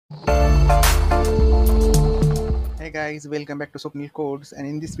guys, welcome back to Swapnil Codes, and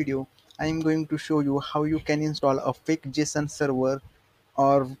in this video I am going to show you how you can install a fake JSON server,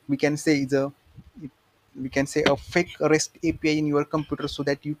 or we can say a fake REST API in your computer so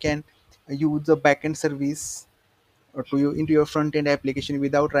that you can use the backend service to you into your front end application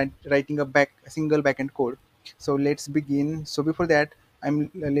without writing a single backend code. So let's begin. So before that,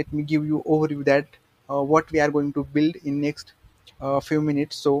 let me give you overview that what we are going to build in next few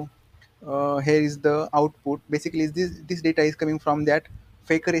minutes. So here is the output. Basically, this data is coming from that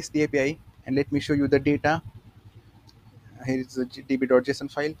faker REST API, and let me show you the data. Here is the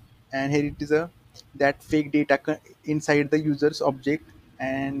db.json file, and here it is a that fake data inside the user's object,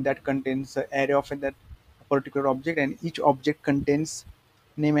 and that contains an array of that particular object, and each object contains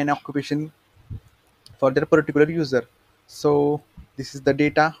name and occupation for that particular user. So this is the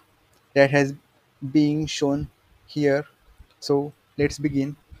data that has being shown here. So let's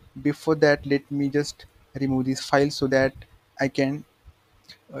begin. Before that, let me just remove this file so that I can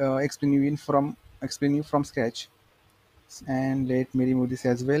explain you from scratch. And let me remove this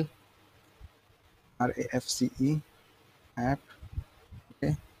as well. RAFCE app.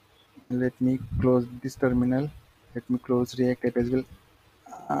 Okay, let me close this terminal. Let me close React app as well.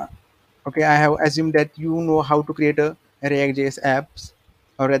 Okay, I have assumed that you know how to create a React.js apps,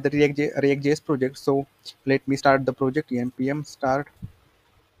 or rather React.js project. So let me start the project. npm start.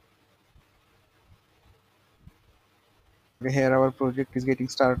 Okay, here our project is getting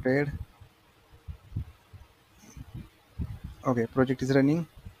started. Okay, project is running.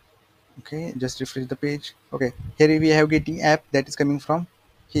 Okay, just refresh the page. Okay, here we have getting app that is coming from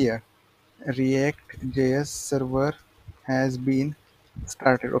here. React.js server has been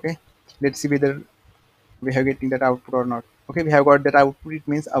started. Okay, let's see whether we have getting that output or not. Okay, we have got that output. It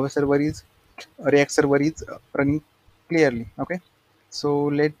means our server is React server is running clearly. Okay, so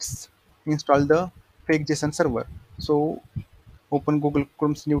let's install the fake JSON server. So open Google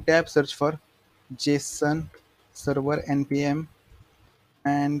Chrome's new tab, search for JSON server npm,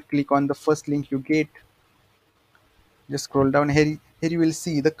 and click on the first link you get. Just scroll down here. Here you will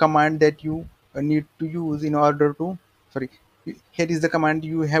see the command that you need to use in order to sorry here is the command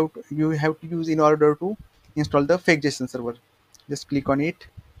you have to use in order to install the fake JSON server. Just click on it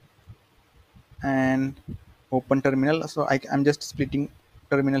and open terminal. So I'm just splitting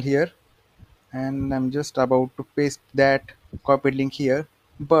terminal here, and I'm just about to paste that copied link here.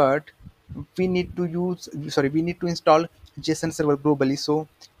 But we need to install JSON server globally. So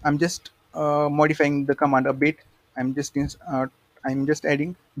I'm just modifying the command a bit. I'm just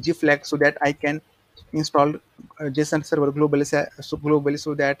adding G flag so that I can install JSON server globally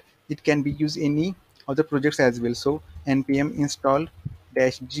so that it can be used any other projects as well. So npm install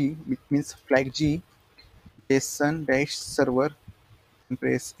dash G, which means flag G, JSON dash server, and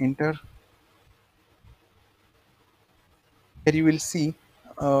press enter. Here you will see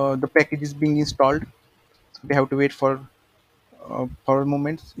the package is being installed. So we have to wait for a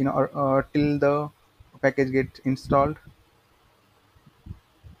moment, till the package gets installed.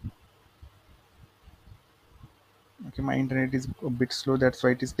 Okay, my internet is a bit slow, that's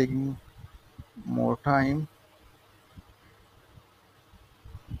why it is taking more time.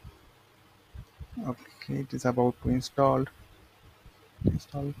 Okay, it is about to install,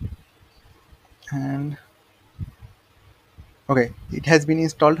 and okay, it has been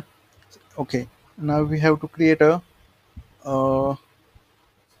installed. Okay, now we have to create uh, a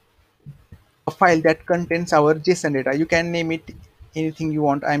file that contains our JSON data. You can name it anything you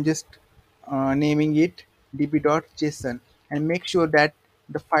want. I'm just naming it db.json, and make sure that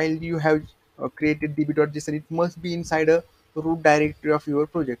the file you have created db.json, it must be inside a root directory of your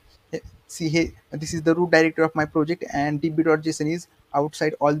project. See here, this is the root directory of my project, and db.json is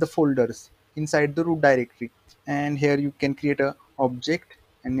outside all the folders inside the root directory. And here you can create a object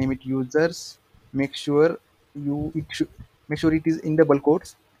and name it users. Make sure you it should make sure it is in double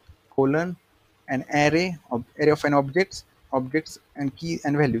quotes, colon, an array of an objects and key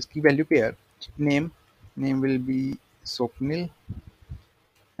value pair. Name will be Swapnil,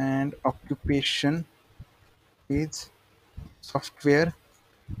 and occupation is software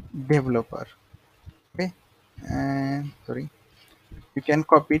developer. Okay, and sorry, you can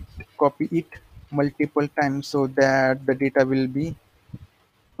copy it multiple times so that the data will be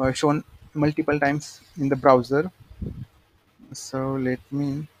shown multiple times in the browser. So let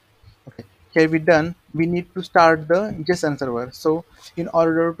me okay, here we done. We need to start the JSON server. So in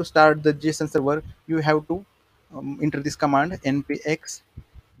order to start the JSON server, you have to enter this command npx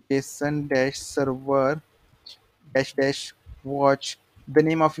JSON dash server dash dash watch the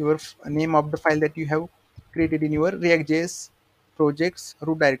name of the file that you have created in your React.js projects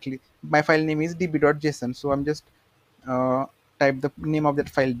root directly. My file name is db.json, so I'm just uh, type the name of that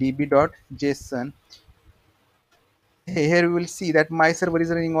file db.json. Here we will see that my server is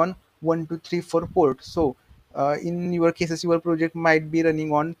running on 1234 port. So in your cases, your project might be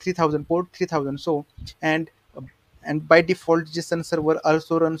running on 3000 port 3000. So and uh, and by default, JSON server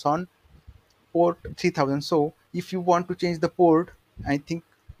also runs on port 3000. So if you want to change the port, I think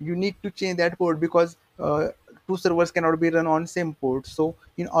you need to change that port, because two servers cannot be run on same port. So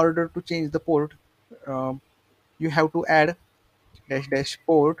in order to change the port, uh, you have to add dash dash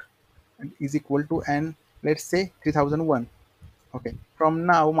port is equal to, and let's say 3001. Okay, from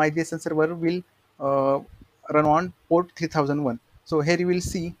now my JSON server will uh, run on port 3001. So here you will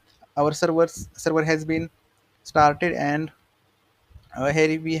see our server has been started, and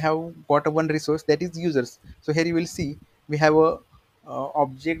here we have got a one resource, that is users. So here you will see we have a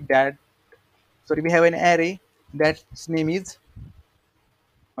object that, sorry, we have an array that's name is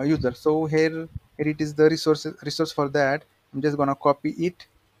user. So here it is the resource for that. I'm just gonna copy it,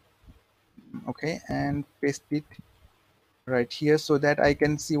 okay, and paste it right here so that I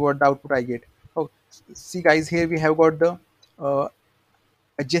can see what the output I get. Oh, see guys, here we have got the uh,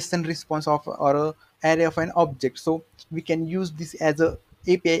 a JSON response of, or a array of an object. So we can use this as a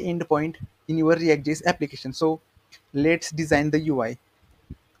API endpoint in your React.js application. So let's design the UI.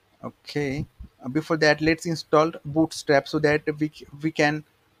 Okay. Before that, let's install Bootstrap so that we can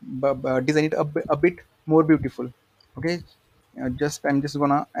design it a bit more beautiful. Okay. Just I'm just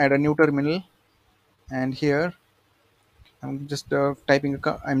gonna add a new terminal, and here I'm just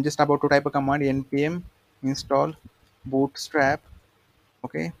I'm just about to type a command npm install bootstrap.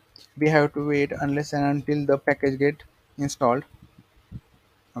 Okay, we have to wait unless and until the package get installed.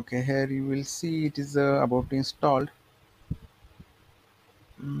 Okay, here you will see it is about to install.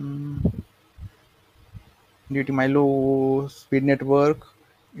 Mm, Due to my low speed network,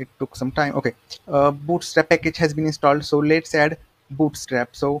 it took some time. Okay, bootstrap package has been installed, so let's add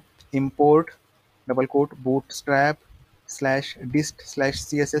bootstrap. So import double quote bootstrap slash dist slash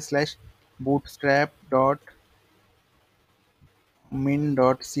css slash bootstrap dot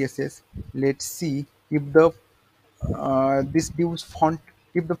min.css. Let's see if the this div's font,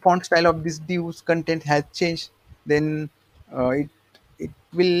 if the font style of this div's content has changed, then it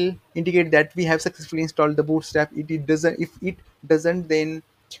will indicate that we have successfully installed the bootstrap. It doesn't, if it doesn't, then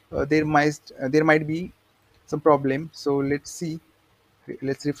there might be some problem. So let's see,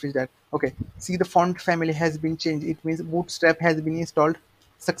 let's refresh that. Okay, see the font family has been changed, it means bootstrap has been installed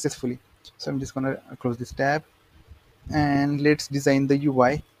successfully. So I'm just gonna close this tab, and let's design the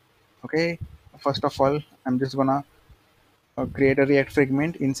UI. Okay, first of all, I'm just gonna create a React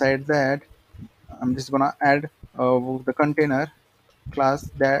fragment. Inside that, I'm just gonna add the container class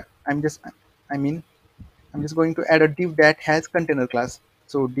that I mean, I'm just going to add a div that has container class.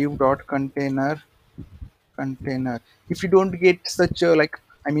 So div dot container. If you don't get such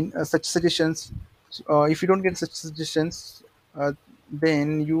such suggestions, if you don't get such suggestions,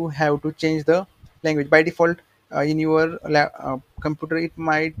 then you have to change the language. By default, in your computer, it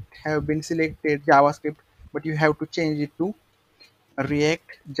might have been selected JavaScript, but you have to change it to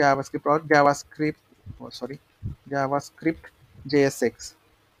React JavaScript, or JavaScript, oh, sorry, JavaScript JSX.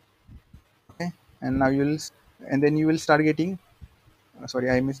 Okay, and now and then you will start getting.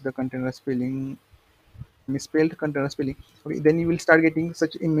 Sorry, I missed the container spelling, misspelled container spelling. Okay, then you will start getting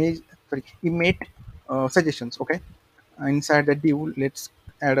such image suggestions. Okay, inside the div, let's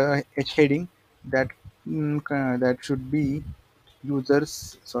add a h heading that that should be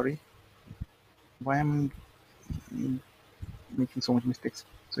users. Sorry, why am making so much mistakes?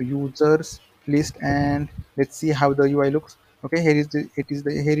 So users list, and let's see how the UI looks. Okay, here is the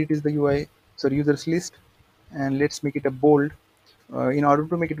here it is the UI. So users list, and let's make it a bold. In order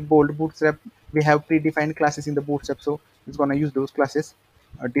to make it bold, bootstrap, we have predefined classes in the bootstrap, so it's gonna use those classes.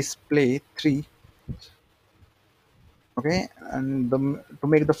 Display 3. Okay, and to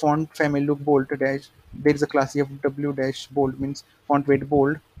make the font family look bold dash, there is a class of w dash bold, means font weight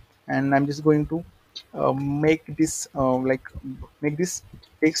bold. And I'm just going to make this make this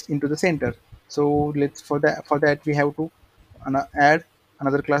text into the center. So let's, for that we have to add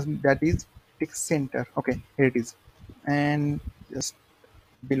another class that is text center. Okay, here it is. And just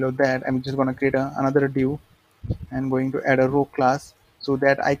below that, I'm just going to create another div, and going to add a row class so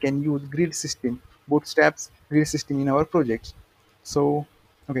that I can use grid system, bootstraps grid system in our projects. So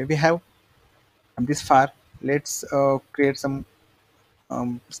okay, we have this far. Let's create some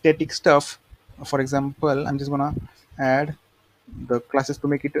static stuff. For example, I'm just gonna add the classes to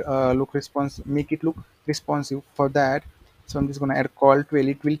make it make it look responsive. For that, so I'm just gonna add call 12.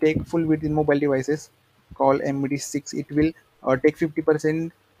 It will take full width in mobile devices. Call md6, it will take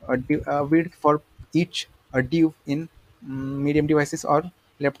 50% width for each a div in medium devices or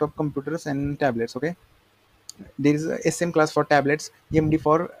laptop computers and tablets. Okay, there is a SM class for tablets, MD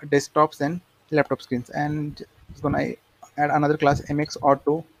for desktops and laptop screens, and it's gonna add another class MX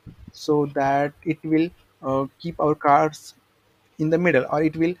Auto, so that it will keep our cards in the middle, or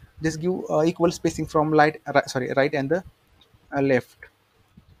it will just give equal spacing from right and the left.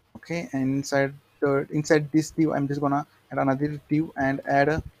 Okay, and inside this div, I'm just gonna add another div and add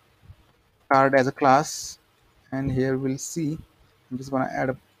a card as a class, and here we'll see. I'm just gonna add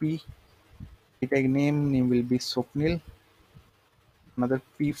a P tag name will be Swapnil, another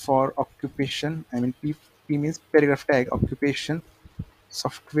P for occupation. I mean P means paragraph tag occupation,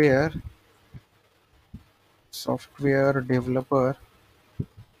 software software developer.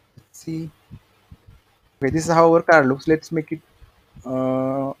 Let's see. Okay, this is how our card looks. Let's make it.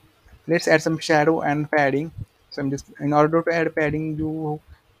 Uh, let's add some shadow and padding. So I'm just in order to add padding, you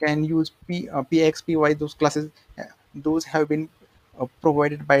can use PXPY. Those classes, those have been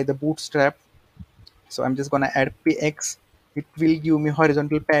provided by the Bootstrap. So I'm just gonna add PX. It will give me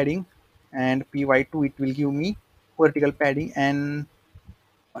horizontal padding, and PY2 it will give me vertical padding. And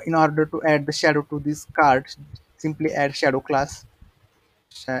in order to add the shadow to this card, simply add shadow class.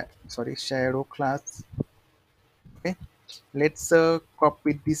 Shadow class. Okay, let's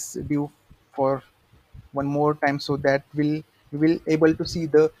copy this div for one more time, so that we will able to see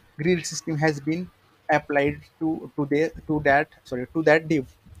the grid system has been applied to that div.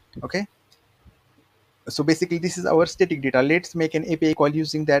 Okay, so basically this is our static data. Let's make an API call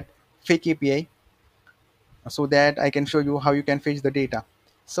using that fake API, so that I can show you how you can fetch the data.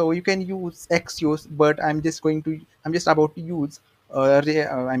 So you can use Axios, but I'm just about to use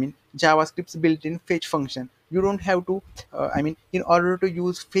JavaScript's built-in fetch function. You don't have to, in order to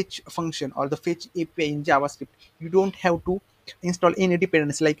use fetch function or the fetch API in JavaScript, you don't have to install any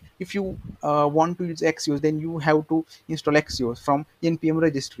dependency. Like if you want to use Axios, then you have to install Axios from npm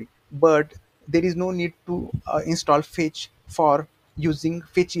registry. But there is no need to install fetch for using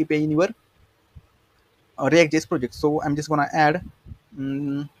fetch API in your React.js project. So I'm just gonna add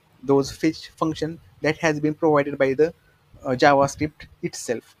mm, those fetch function that has been provided by the JavaScript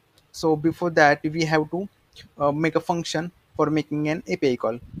itself. So before that, we have to make a function for making an API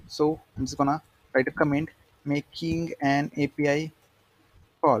call. So I'm just gonna write a comment making an API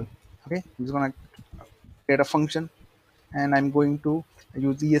call. Okay, I'm just gonna create a function, and I'm going to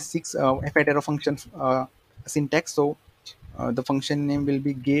use ES6 fat arrow function syntax. So the function name will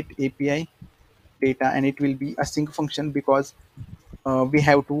be get API data, and it will be a sync function because we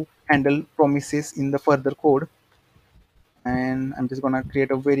have to handle promises in the further code. And I'm just gonna create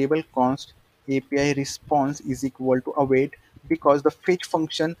a variable const API response is equal to await, because the fetch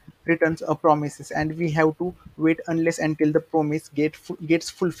function returns a promises, and we have to wait unless until the promise gets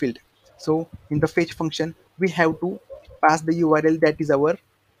fulfilled. So in the fetch function, we have to pass the URL that is our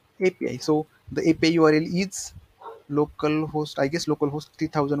API. So the API URL is localhost, I guess localhost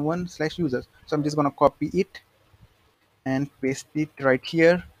 3001/users. So I'm just gonna copy it and paste it right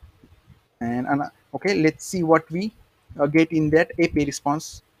here. And okay, let's see what we get in that API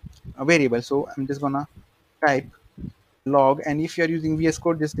response variable. So I'm just gonna type log, and if you are using VS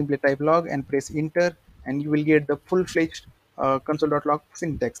Code, just simply type log and press enter, and you will get the full-fledged console.log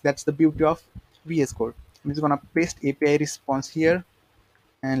syntax. That's the beauty of VS Code. I'm just gonna paste API response here,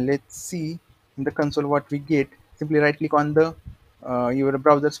 and let's see in the console what we get. Simply right click on the your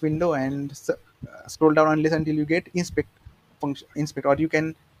browser's window and scroll down unless until you get inspect, or you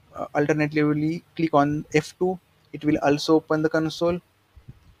can alternatively click on F2. It will also open the console,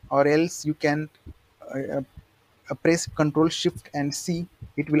 or else you can uh, press Control Shift and C.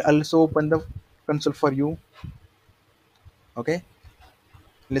 It will also open the console for you. Okay,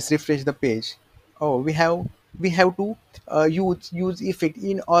 let's refresh the page. Oh, we have to use effect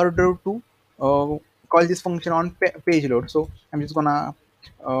in order to call this function on page load. So I'm just gonna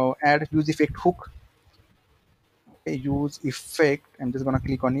add use effect hook. Okay, use effect, I'm just gonna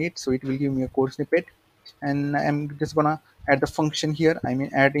click on it, so it will give me a code snippet. And I'm just gonna add the function here,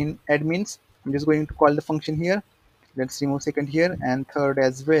 add in admins. I'm just going to call the function here. Let's remove second here and third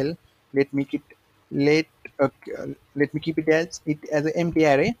as well. let me keep let uh, Let me keep it as an empty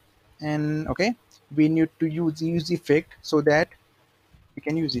array. And okay, we need to use effect so that we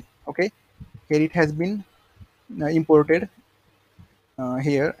can use it. Okay, here it has been imported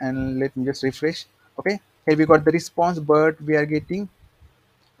here, and let me just refresh. Okay, here we got the response, but we are getting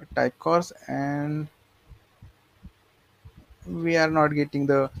a type course, and we are not getting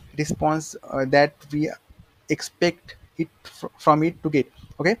the response that we expect from it to get.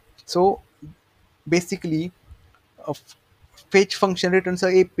 Okay, so basically, fetch function returns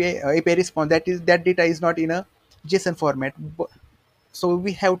a API response. That data is not in a JSON format. So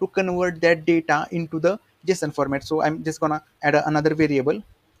we have to convert that data into the JSON format. So I'm just gonna add another variable,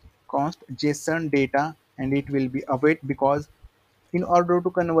 const JSON data, and it will be await, because in order to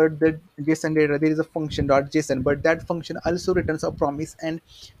convert the JSON data, there is a function .json, but that function also returns a promise, and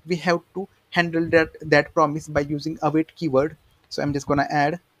we have to handle that promise by using await keyword. So I'm just gonna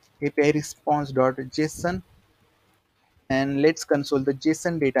add API response .json, and let's console the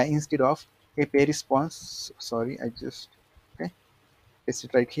JSON data instead of API response. Sorry, I just okay, paste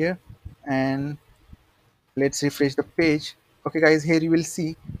it right here, and let's refresh the page. Okay guys, here you will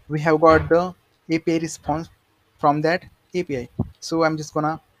see we have got the API response from that API. So I'm just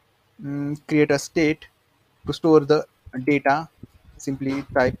gonna create a state to store the data. Simply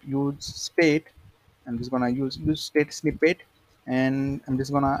type use state. I'm just gonna use state snippet, and I'm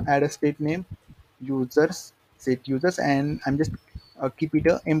just gonna add a state name, users, set users, and I'm just keep it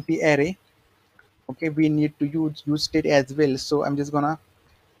a empty array. Okay, we need to use state as well, so I'm just gonna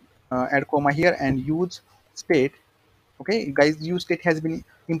add comma here and use state. Okay guys, use state has been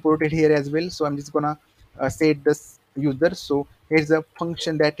imported here as well, so I'm just gonna set this user. So here's a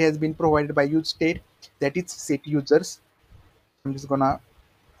function that has been provided by use state, that is set users. I'm just gonna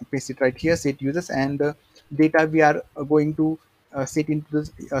paste it right here, set users, and data we are going to set into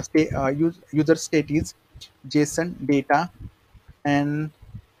this state user state is JSON data. And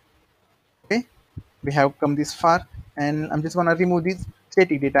okay, we have come this far, and I'm just gonna remove this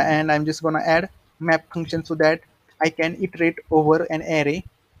static data, and I'm just gonna add map function so that I can iterate over an array,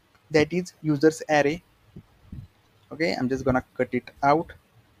 that is users array. Okay, I'm just gonna cut it out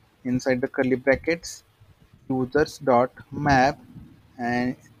inside the curly brackets, users dot map,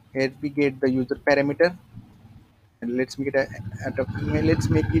 and here we get the user parameter. And let's make it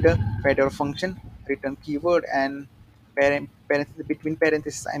a pattern function, return keyword, and parenthesis, between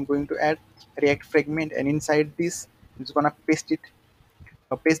parentheses I'm going to add react fragment, and inside this I'm just gonna paste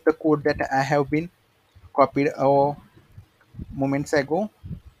the code that I have been copied moments ago.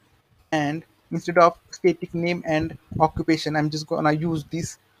 And instead of static name and occupation, I'm just gonna use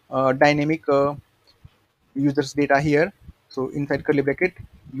this dynamic users data here. So inside curly bracket,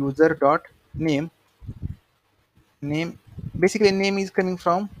 user dot name. Name, basically name is coming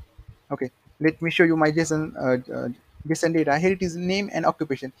from, okay, let me show you my JSON data. Here it is name and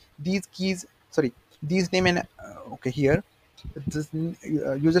occupation. These keys, sorry, these name and okay, here this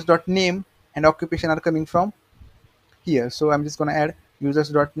users dot name and occupation are coming from here. So I'm just gonna add users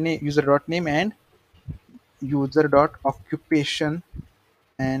dot name, user dot name, and user dot occupation,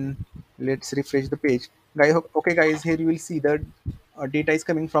 and let's refresh the page. Guys, okay guys, here you will see that data is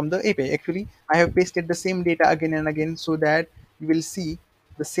coming from the API. Actually, I have pasted the same data again and again so that you will see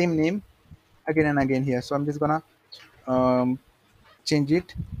the same name again and again here. So I'm just gonna um, change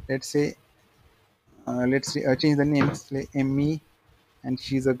it. Let's say let's change the name, say Emmy, and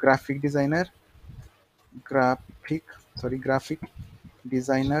she's a graphic graphic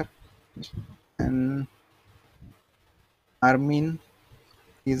designer. And Armin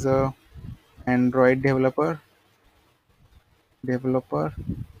is a Android developer.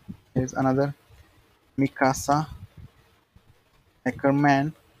 There's another Mikasa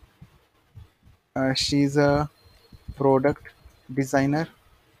Ackerman. She's a product designer.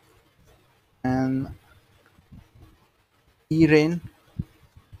 And Irene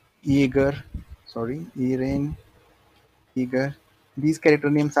Eager, Irene Eager. These character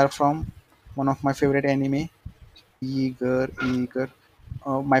names are from one of my favorite anime, Eager.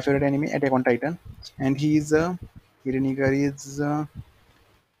 My favorite anime, Attack on Titan. And he's Irene Eager is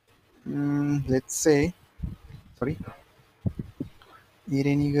let's say, sorry,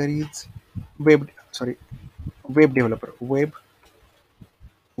 Irene Eager is web, sorry, web developer.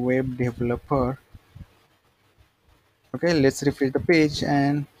 Okay, let's refresh the page,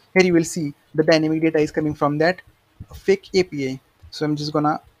 and here you will see the dynamic data is coming from that fake API. So I'm just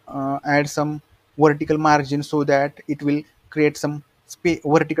gonna add some vertical margin so that it will create some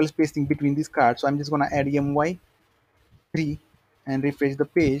vertical spacing between these cards. So I'm just gonna add my3 and refresh the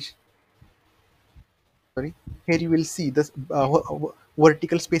page. Sorry, here you will see this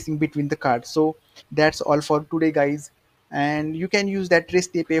vertical spacing between the cards. So that's all for today guys, and you can use that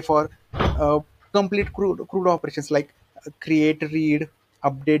REST API for complete crude operations like create, read,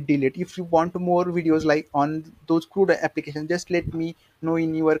 update, delete. If you want more videos like on those crude applications, just let me know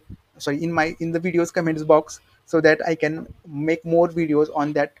in your, sorry, in the videos comments box, so that I can make more videos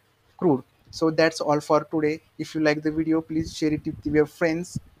on that crude. So that's all for today. If you like the video, please share it with your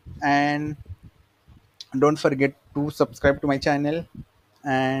friends, and don't forget to subscribe to my channel,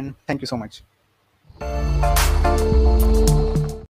 and thank you so much.